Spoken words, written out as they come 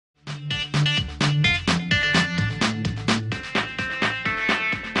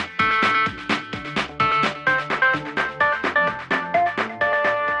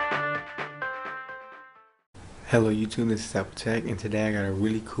Hello YouTube, this is Apple Tech, and today I got a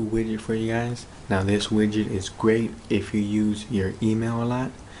really cool widget for you guys. Now this widget is great if you use your email a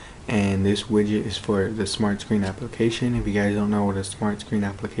lot, and this widget is for the SmartScreen application. If you guys don't know what a SmartScreen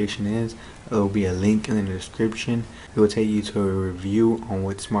application is, there will be a link in the description. It will take you to a review on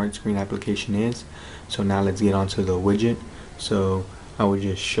what SmartScreen application is. So now let's get onto the widget. So I will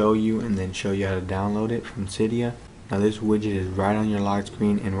just show you and then show you how to download it from Cydia. Now this widget is right on your lock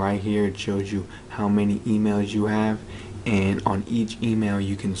screen, and right here it shows you how many emails you have, and on each email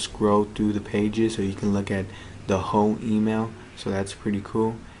you can scroll through the pages so you can look at the whole email. So that's pretty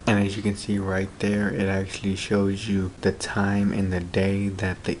cool. And as you can see right there, it actually shows you the time and the day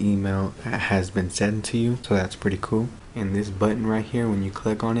that the email has been sent to you, so that's pretty cool. And this button right here, when you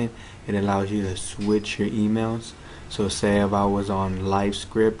click on it, it allows you to switch your emails. So say if I was on live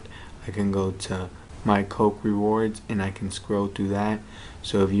script, I can go to my Coke rewards and I can scroll through that.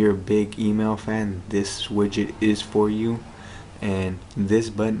 So if you're a big email fan, this widget is for you. And this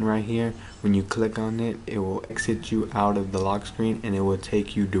button right here, when you click on it, it will exit you out of the lock screen and it will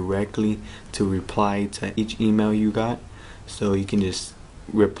take you directly to reply to each email you got. So you can just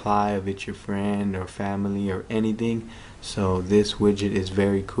reply if it's your friend or family or anything. So this widget is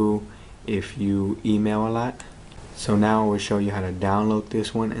very cool if you email a lot. So now I will show you how to download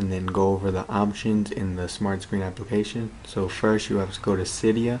this one and then go over the options in the SmartScreen application. So first you have to go to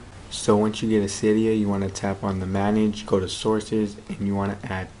Cydia. So once you get a Cydia, you want to tap on the manage, go to sources, and you want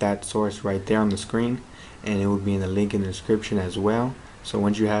to add that source right there on the screen, and it will be in the link in the description as well. So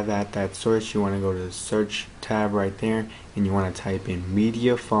once you have that source, you want to go to the search tab right there and you want to type in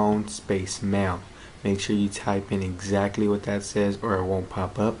MediaPhone space mail. Make sure you type in exactly what that says or it won't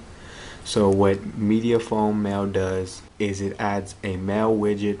pop up. So what MediaPhone Mail does is it adds a mail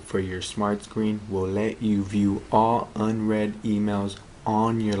widget for your SmartScreen. Will let you view all unread emails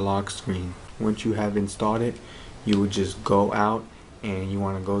on your lock screen. Once you have installed it, you will just go out and you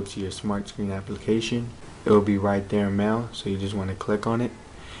want to go to your SmartScreen application. It will be right there in Mail, so you just want to click on it.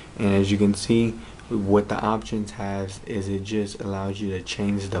 And as you can see, what the options has is it just allows you to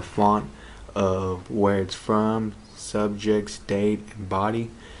change the font of where it's from, subjects, date, and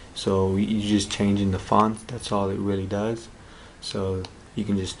body. So you just changing the fonts, that's all it really does. So you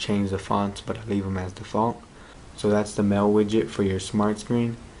can just change the fonts, but I leave them as default. So that's the mail widget for your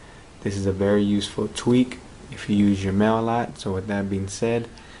SmartScreen. This is a very useful tweak if you use your mail a lot. So with that being said,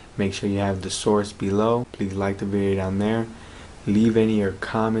 make sure you have the source below. Please like the video down there. Leave any of your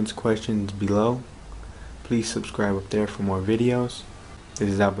comments, questions below. Please subscribe up there for more videos.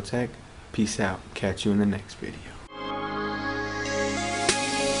 This is Apple Tech. Peace out. Catch you in the next video.